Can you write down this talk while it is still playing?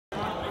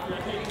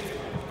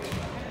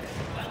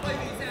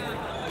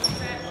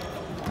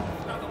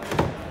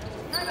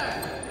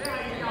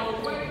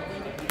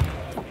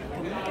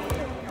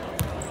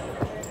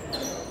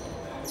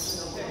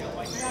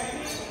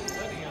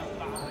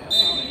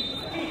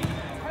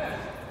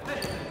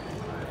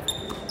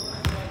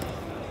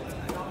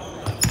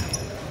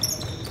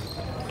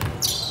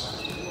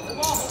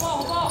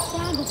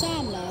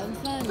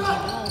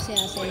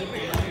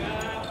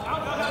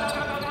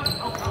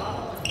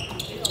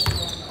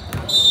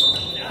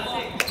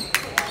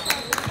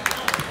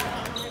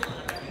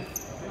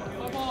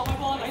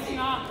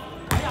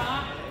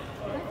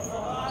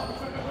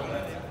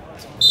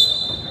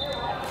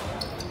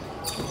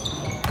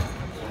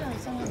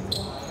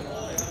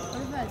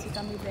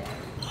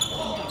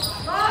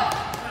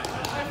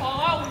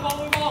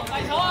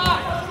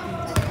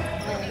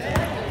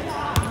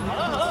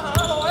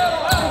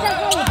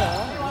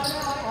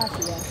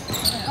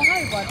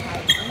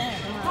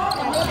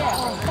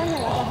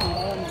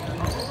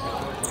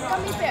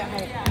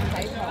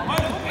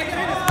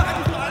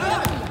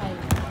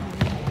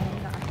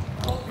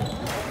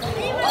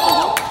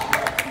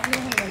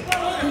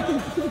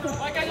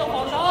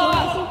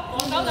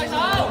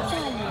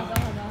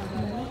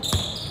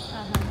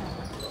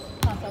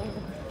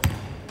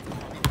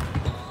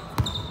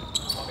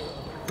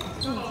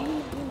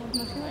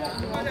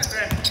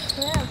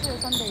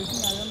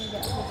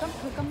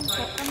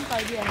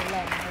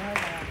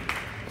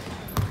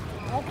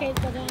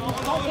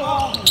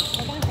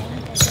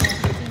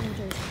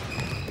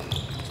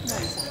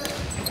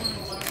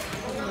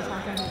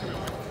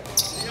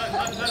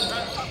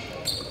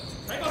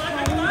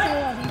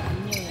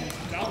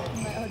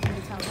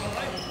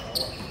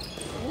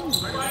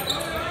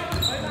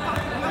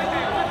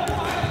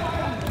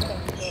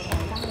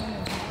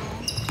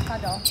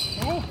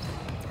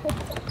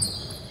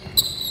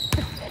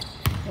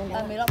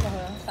但係未笠落去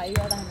啊，洗咗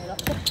但係未笠，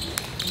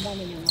唔幫你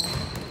用啊！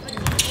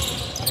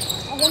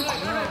我想等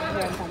啊，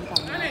黃粉粉，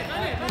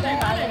我想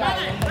打你打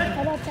好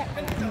多隻，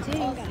唔知點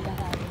解就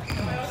係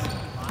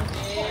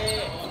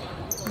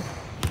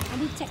有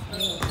啲隻嚟，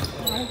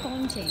好乾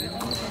淨咁樣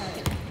隻，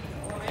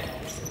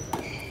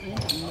點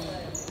咁嘅？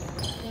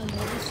又冇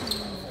啲酸。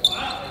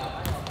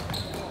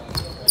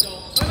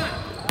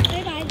呢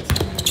擺前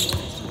物品嘅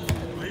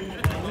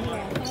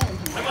花園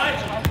同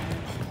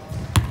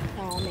但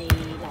我未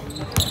淋。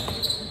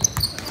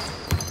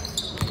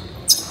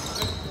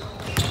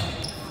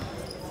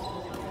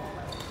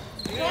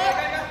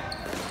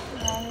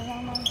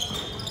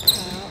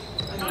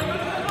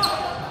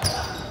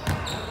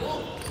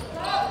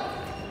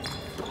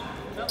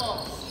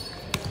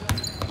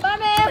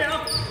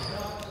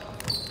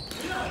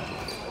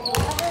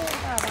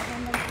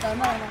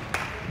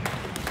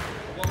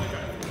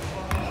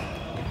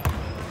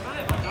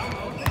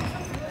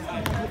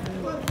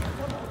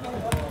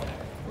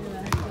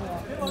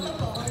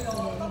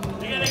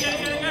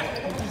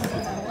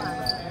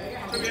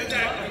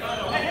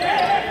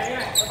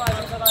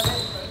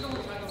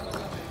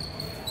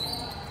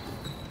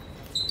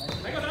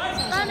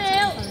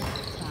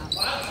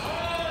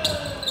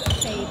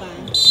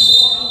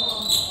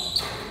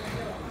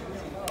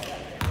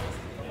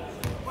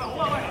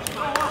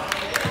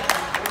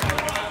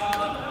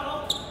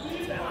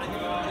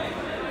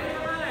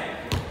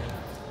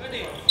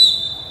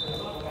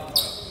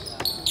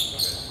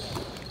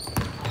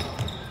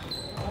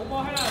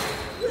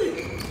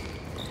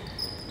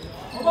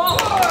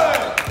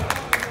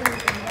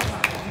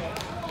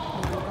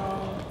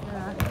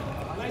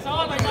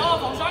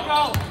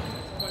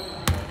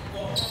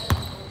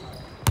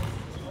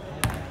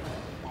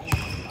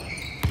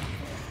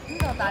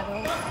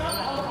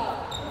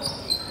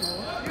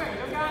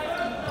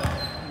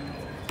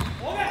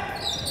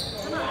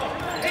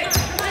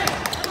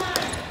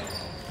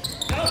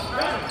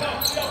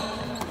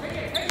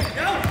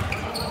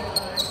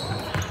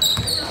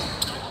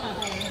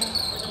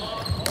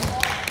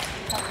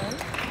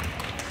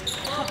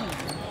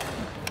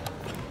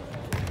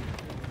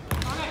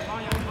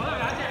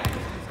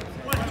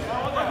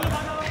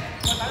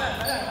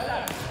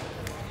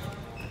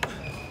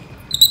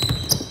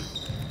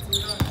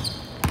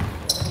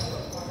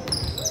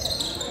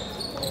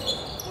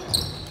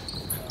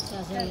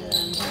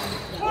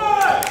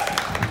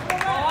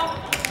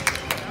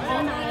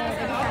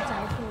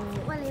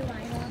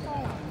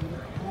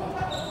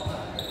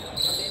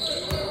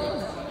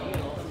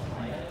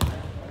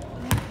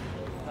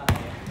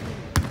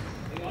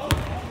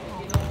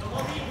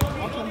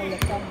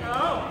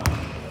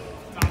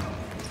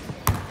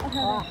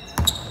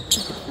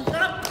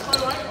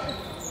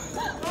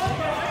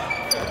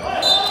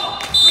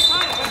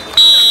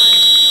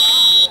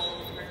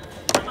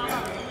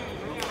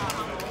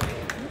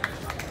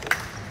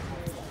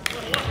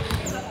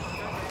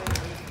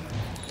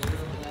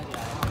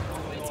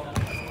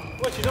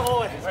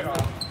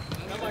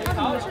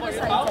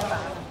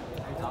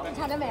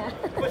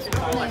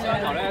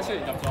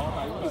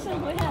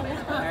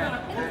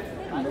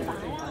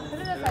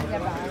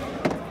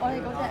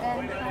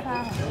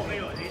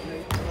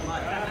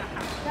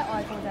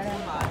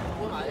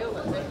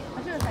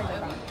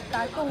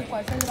但係都好貴，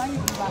細隻版200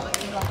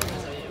幾蚊，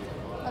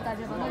我大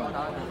隻版都200幾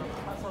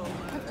蚊，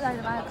大隻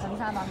版係近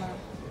300蚊，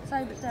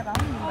細隻版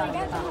200幾蚊。而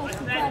家真係跌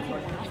咗條奶，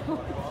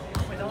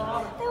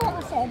因為我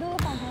成日都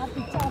發下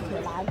跌咗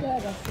條奶，跟住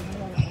就算咗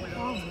啦。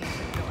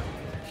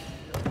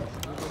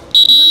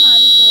我想買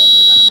呢個佢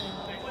覺得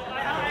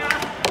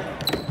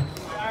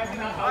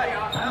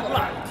好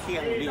難聽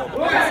呢個。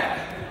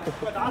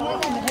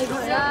你唔氣佢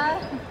啦。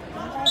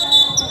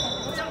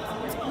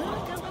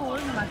我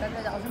唔買緊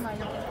嘅就我想買呢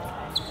隻，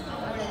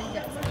買緊呢隻。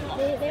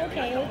你屋企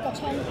個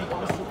窗唔夠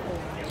雪嘅，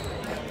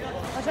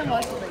我窗冇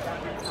得雪嚟㗎。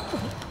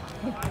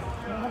冇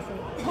乜雪，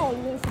我已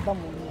經雪到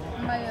滿嘅。唔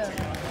係啊，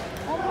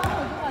我媽佢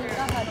都話而家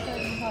係最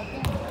唔錯嘅。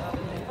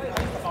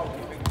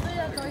所以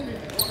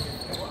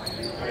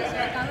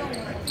搞到我冇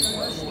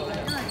雪嘅，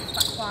因為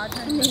掛窗。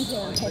呢隻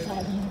我睇晒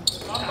啲。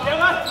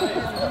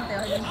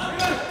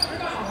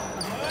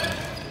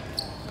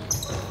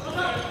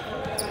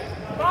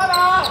翻啊！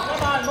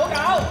唔好搞。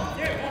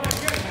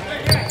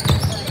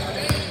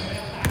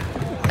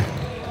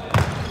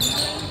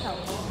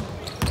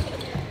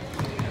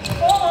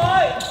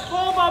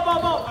幫，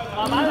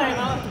慢慢嚟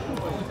嘛。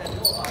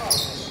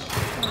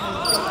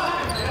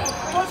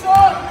開槍！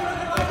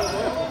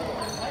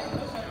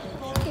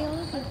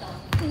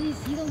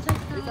屎都出街，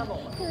跟住就坐喺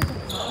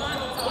度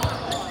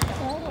喺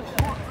度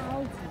拗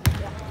住，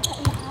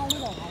拗呢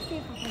度係，跟住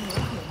發現冇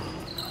條，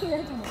跟住咧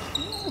仲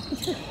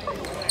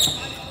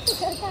跟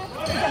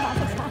住馬食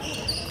餐，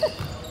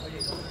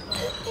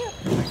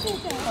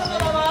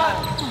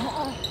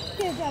跟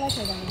住之後咧佢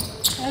就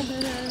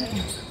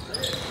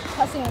發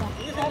笑啦，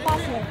我發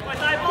笑。喂，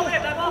大波咩？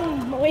大波。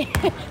冇嘢，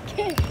跟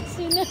住算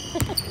啦。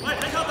喂，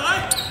睇球隊。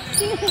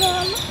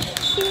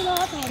笑咯，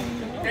停。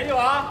緊要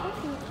啊！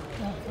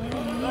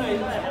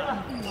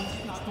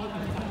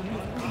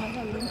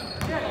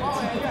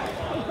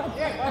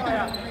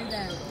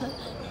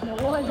冇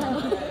啊就。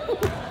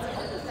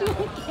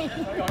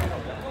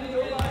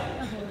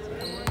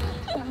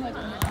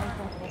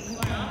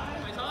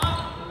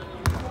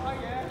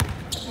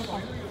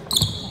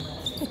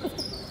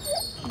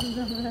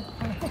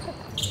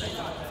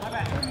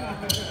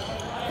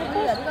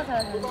呢個就係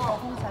連個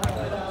空勢嚟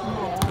嘅，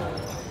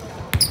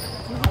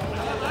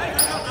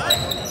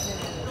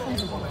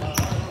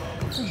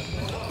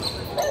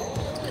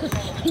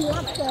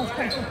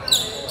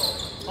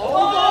好波！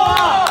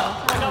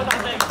夠彈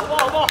性，好波，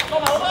好波，好波，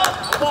好波，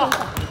好波。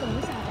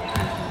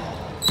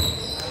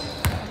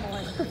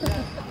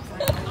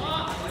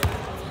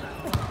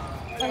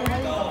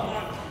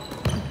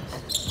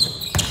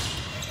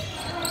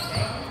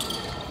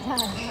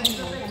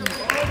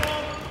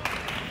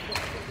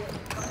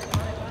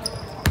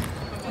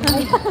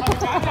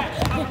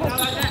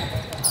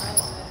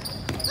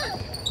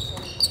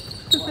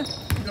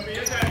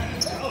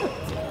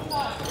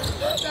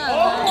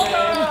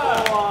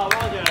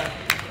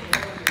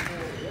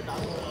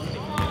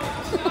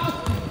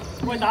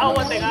喂，打好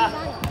穩定啊！呢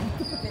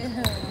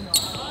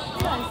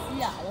個係絲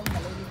牙咯，唔係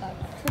你呢單。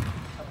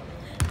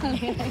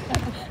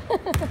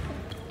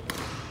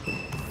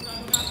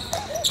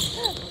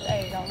嚟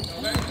咁，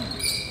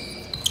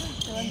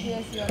做緊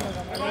PS 嗰度咁，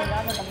你而家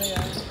咪咁嘅樣。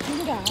點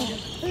解？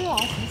呢個我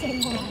屎精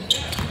喎，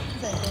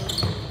成日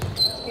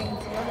勁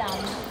似咗25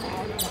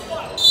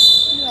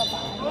呢個版。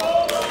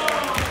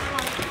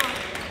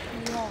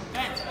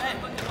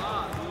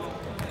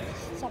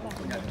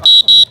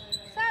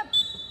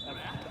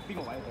邊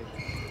個位佢？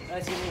誒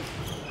前面。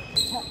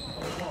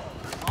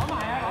攞埋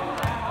啊！攞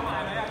埋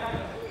你啊！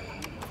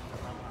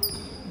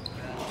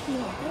呢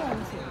個好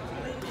似。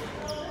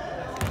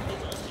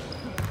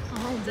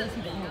唔知係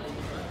點嘅。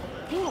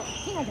聽日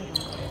就咁。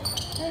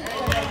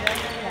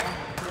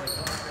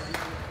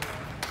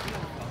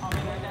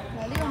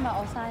呢個咪我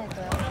生日嘅。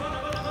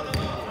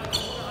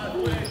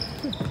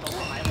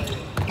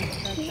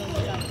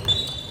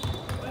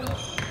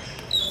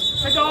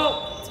繼續。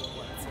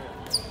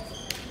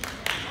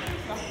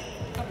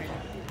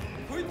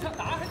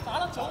打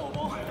得咗好波，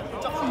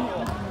執先喎。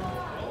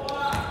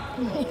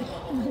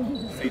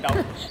死鬥。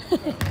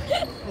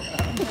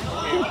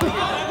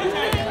係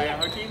啊，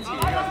佢堅持呢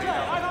個死鬥。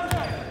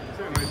雖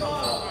然佢多過。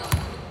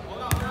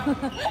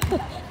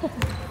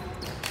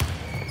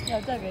又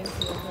真係幾少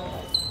喎。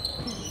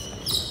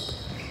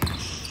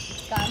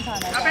揀飯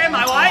嚟。阿 Ben 埋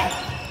位。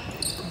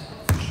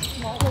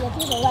我個朝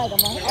早都係咁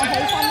樣，我起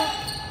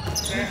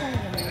身咁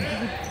樣。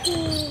咁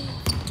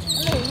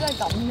你應該係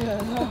咁樣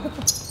咯。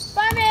5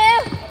秒。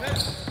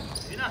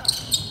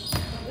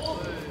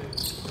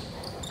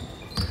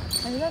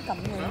你都咁樣。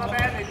阿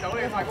Ben，你走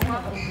你快攻啦！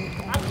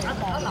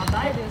男仔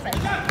一定要洗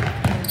笑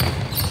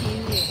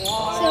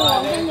容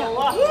温柔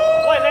啊！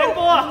喂，靚波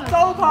啊！周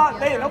柏，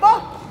你嚟好波？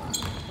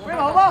邊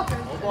個好波？好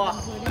波啊！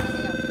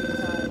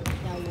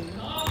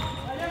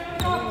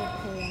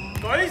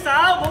舉手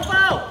冇包。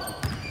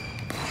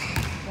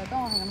就當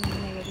我係咁演你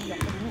嗰啲肉咁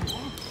樣。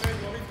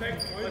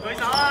舉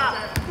手啊！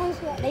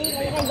你而家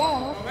有冇？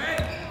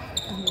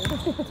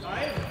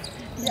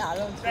啲牙都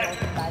唔似我咁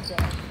大隻。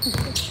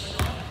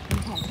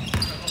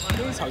呢啲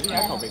頭先有一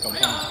球被撳翻。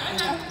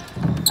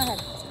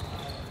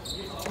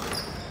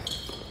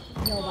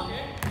到吧？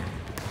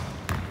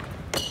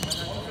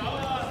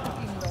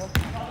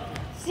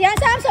時間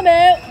30秒。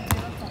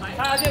睇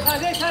下先，睇下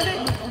先，睇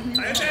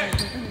下先。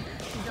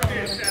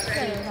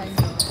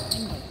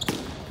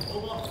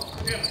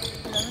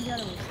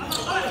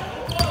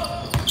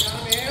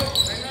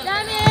3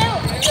秒。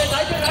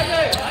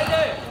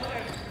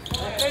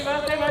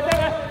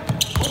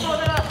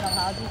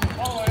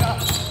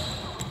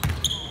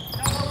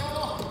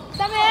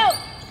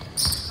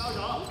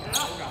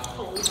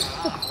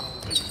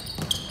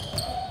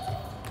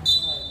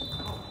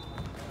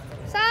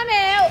3秒。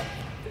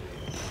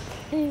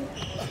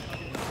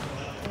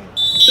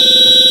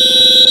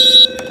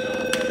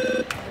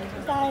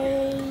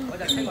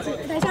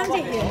第三節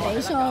完比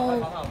數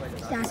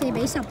24比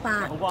18，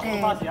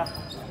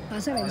白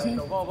色領先。